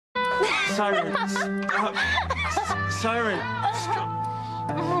Siren. Siren.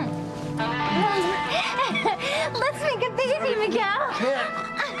 Let's make a baby, Miguel.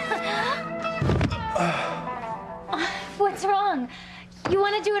 What's wrong? You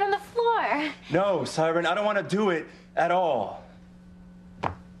want to do it on the floor? No, Siren, I don't want to do it at all.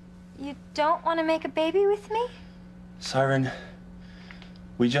 You don't want to make a baby with me? Siren,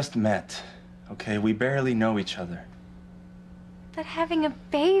 we just met, okay? We barely know each other. But having a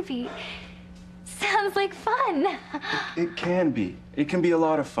baby sounds like fun. It can be. It can be a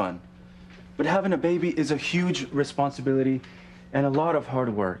lot of fun. But having a baby is a huge responsibility and a lot of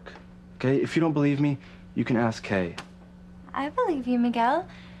hard work, okay? If you don't believe me, you can ask Kay. I believe you, Miguel.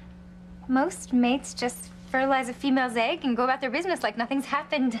 Most mates just fertilize a female's egg and go about their business like nothing's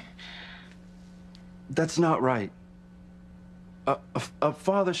happened. That's not right. A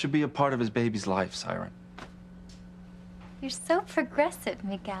father should be a part of his baby's life, Siren. You're so progressive,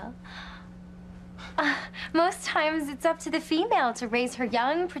 Miguel. Most times it's up to the female to raise her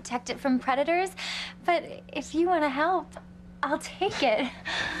young, protect it from predators. But if you want to help, I'll take it.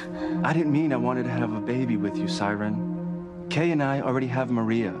 I didn't mean I wanted to have a baby with you, Siren. Kay and I already have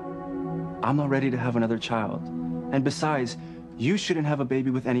Maria. I'm not ready to have another child. And besides, you shouldn't have a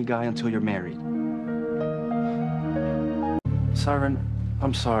baby with any guy until you're married. Siren,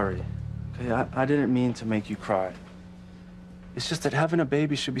 I'm sorry. Okay, I didn't mean to make you cry. It's just that having a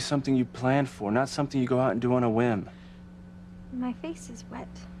baby should be something you plan for, not something you go out and do on a whim. My face is wet.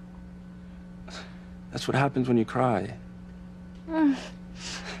 That's what happens when you cry.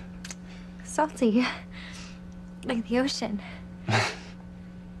 Salty. Like the ocean.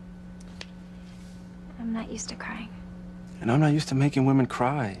 I'm not used to crying. And I'm not used to making women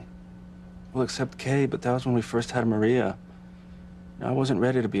cry. Well, except Kay, but that was when we first had Maria. I wasn't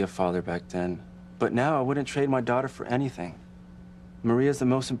ready to be a father back then. But now I wouldn't trade my daughter for anything. Maria's the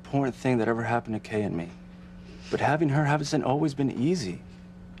most important thing that ever happened to Kay and me. But having her hasn't always been easy.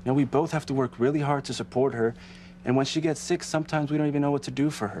 You know, we both have to work really hard to support her. And when she gets sick, sometimes we don't even know what to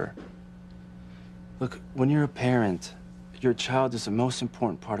do for her. Look, when you're a parent, your child is the most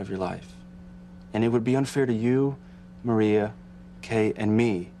important part of your life. And it would be unfair to you, Maria, Kay, and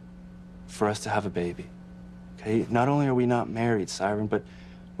me for us to have a baby. Okay? Not only are we not married, Siren, but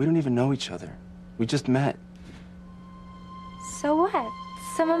we don't even know each other. We just met. So what?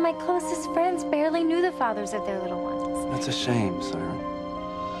 Some of my closest friends barely knew the fathers of their little ones. That's a shame, Siren.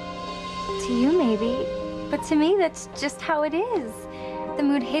 To you, maybe. But to me, that's just how it is. The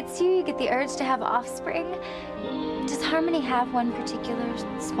mood hits you, you get the urge to have offspring. Does Harmony have one particular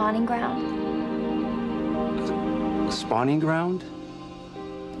spawning ground? Spawning ground?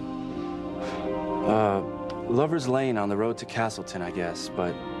 Lover's Lane on the road to Castleton, I guess,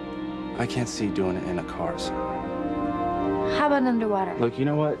 but I can't see doing it in a car, so. How about underwater? Look, you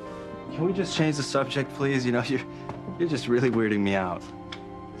know what? Can we just change the subject, please? You know, you're just really weirding me out.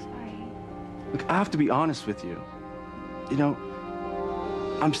 Sorry. Look, I have to be honest with you. You know,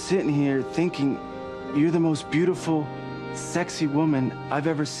 I'm sitting here thinking you're the most beautiful, sexy woman I've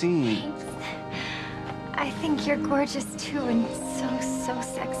ever seen. Thanks. I think you're gorgeous, too, and so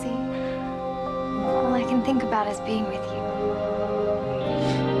sexy. All I can think about is being with you.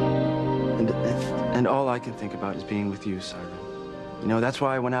 And all I can think about is being with you, Siren. You know, that's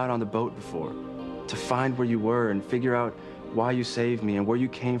why I went out on the boat before, to find where you were and figure out why you saved me and where you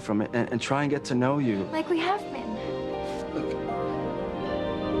came from and try and get to know you. Like we have been.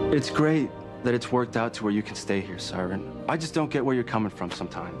 Look, it's great that it's worked out to where you can stay here, Siren. I just don't get where you're coming from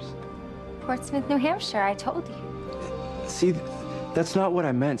sometimes. Portsmouth, New Hampshire, I told you. See, that's not what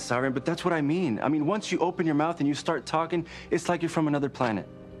I meant, Siren, but that's what I mean. I mean, once you open your mouth and you start talking, it's like you're from another planet.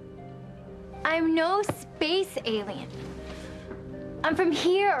 I'm no space alien. I'm from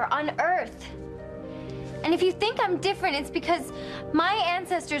here on Earth. And if you think I'm different, it's because my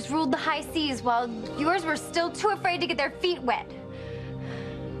ancestors ruled the high seas while yours were still too afraid to get their feet wet.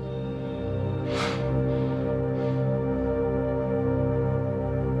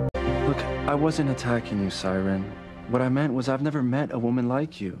 Look, I wasn't attacking you, Siren. What I meant was I've never met a woman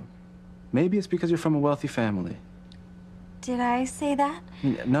like you. Maybe it's because you're from a wealthy family. Did I say that? I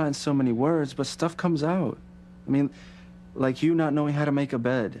mean, not in so many words, but stuff comes out. I mean, like you not knowing how to make a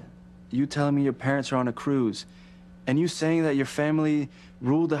bed, you telling me your parents are on a cruise, and you saying that your family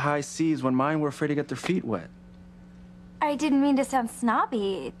ruled the high seas when mine were afraid to get their feet wet. I didn't mean to sound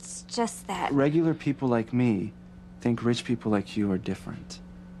snobby. It's just that... Regular people like me think rich people like you are different.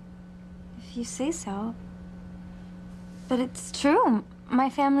 If you say so. But it's true.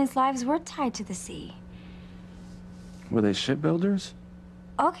 My family's lives were tied to the sea. Were they shipbuilders?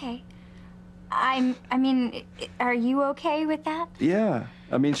 Okay. I mean, are you okay with that? Yeah.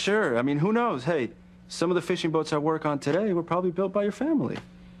 I mean, sure. I mean, who knows? Hey, some of the fishing boats I work on today were probably built by your family.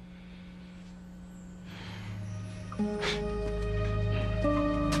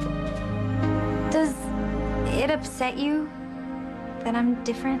 Does it upset you that I'm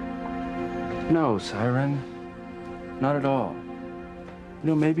different? No, Siren. Not at all. You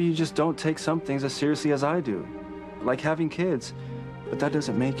know, maybe you just don't take some things as seriously as I do. Like having kids. But that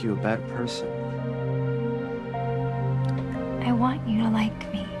doesn't make you a bad person. I want you to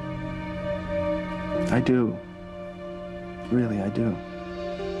like me. I do. Really, I do.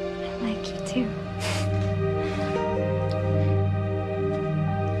 I like you too.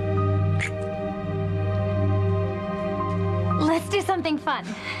 Let's do something fun.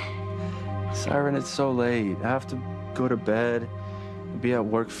 Siren, it's so late. I have to go to bed and be at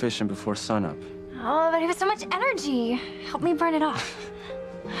work fishing before sunup. Oh, but I have so much energy. Help me burn it off.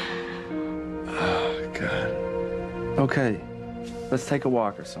 Oh, God. Okay, let's take a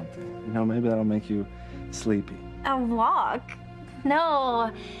walk or something. You know, maybe that'll make you sleepy. A walk?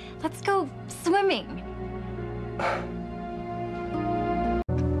 No. Let's go swimming.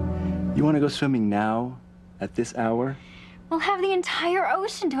 You want to go swimming now? At this hour? We'll have the entire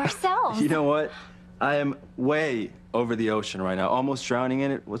ocean to ourselves. You know what? I am way over the ocean right now. Almost drowning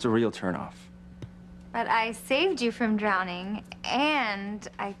in it was a real turnoff. But I saved you from drowning, and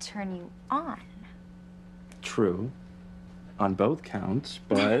I turn you on. True. On both counts,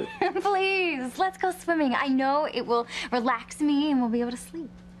 but... Please, let's go swimming. I know it will relax me, and we'll be able to sleep.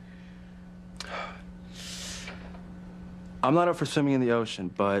 I'm not up for swimming in the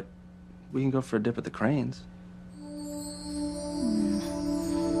ocean, but we can go for a dip at the Cranes.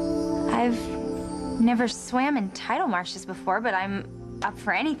 I've never swam in tidal marshes before, but I'm up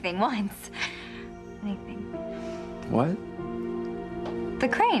for anything once. Anything. What? The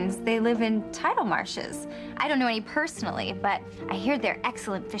Cranes, they live in tidal marshes. I don't know any personally, but I hear they're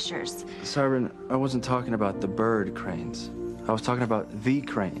excellent fishers. Siren, I wasn't talking about the bird cranes. I was talking about the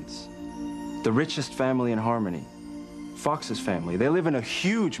Cranes. The richest family in Harmony. Fox's family. They live in a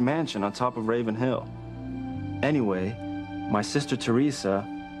huge mansion on top of Raven Hill. Anyway, my sister Teresa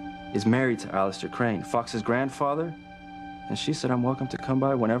is married to Alistair Crane, Fox's grandfather, and she said I'm welcome to come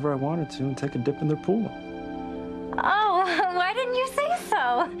by whenever I wanted to and take a dip in their pool. Oh, why didn't you say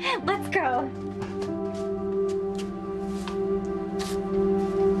so? Let's go.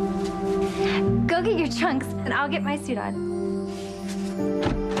 Go get your trunks, and I'll get my suit on.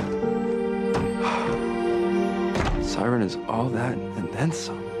 Siren is all that and then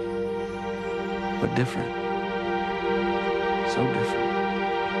some. But different. So different.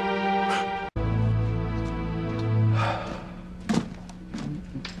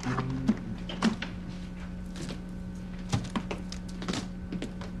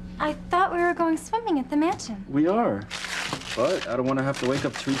 I thought we were going swimming at the mansion. We are. But I don't want to have to wake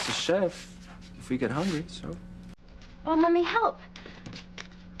up Teresa's chef if we get hungry, so. Well, let me help.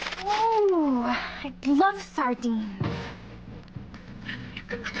 Oh, I love sardines.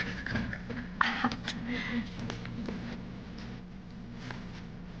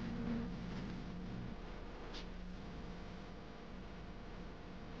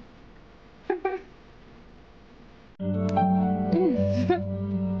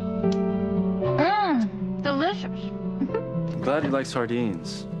 Delicious. I'm glad you like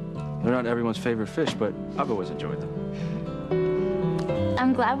sardines. They're not everyone's favorite fish, but I've always enjoyed them.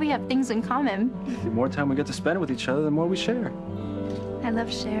 I'm glad we have things in common. The more time we get to spend with each other, the more we share. I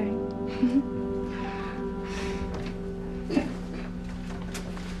love sharing.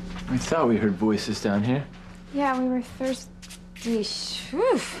 I thought we heard voices down here. Yeah, we were thirsty.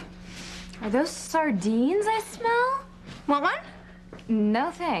 Oof. Are those sardines I smell? Want one?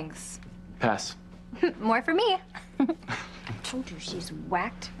 No, thanks. Pass. More for me. I told you she's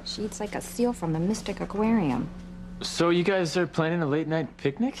whacked. She eats like a seal from the Mystic Aquarium. So you guys are planning a late night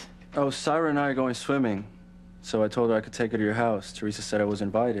picnic? Oh, Siren and I are going swimming. So I told her I could take her to your house. Teresa said I was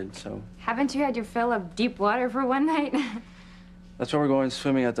invited, so. Haven't you had your fill of deep water for one night? That's why we're going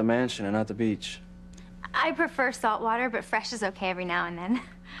swimming at the mansion and not the beach. I prefer salt water, but fresh is okay every now and then.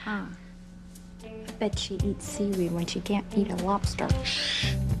 Huh. I bet she eats seaweed when she can't eat a lobster.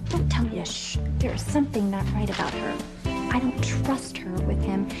 Shh. Don't tell me to shh. There's something not right about her. I don't trust her with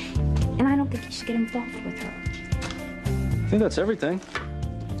him, and I don't think you should get involved with her. I think that's everything.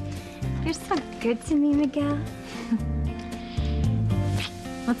 You're so good to me, Miguel.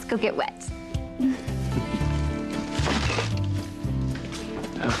 Let's go get wet.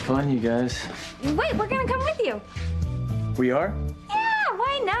 Have fun, you guys. Wait, we're gonna come with you. We are? Yeah,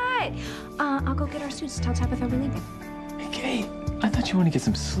 why not? I'll go get our suits. Tell Tabitha we're leaving. Hey, Kate, I thought you wanted to get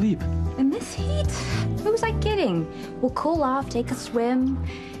some sleep. In this this heat? Who was I kidding? We'll cool off, take a swim,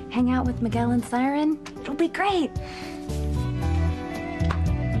 hang out with Miguel and Siren. It'll be great.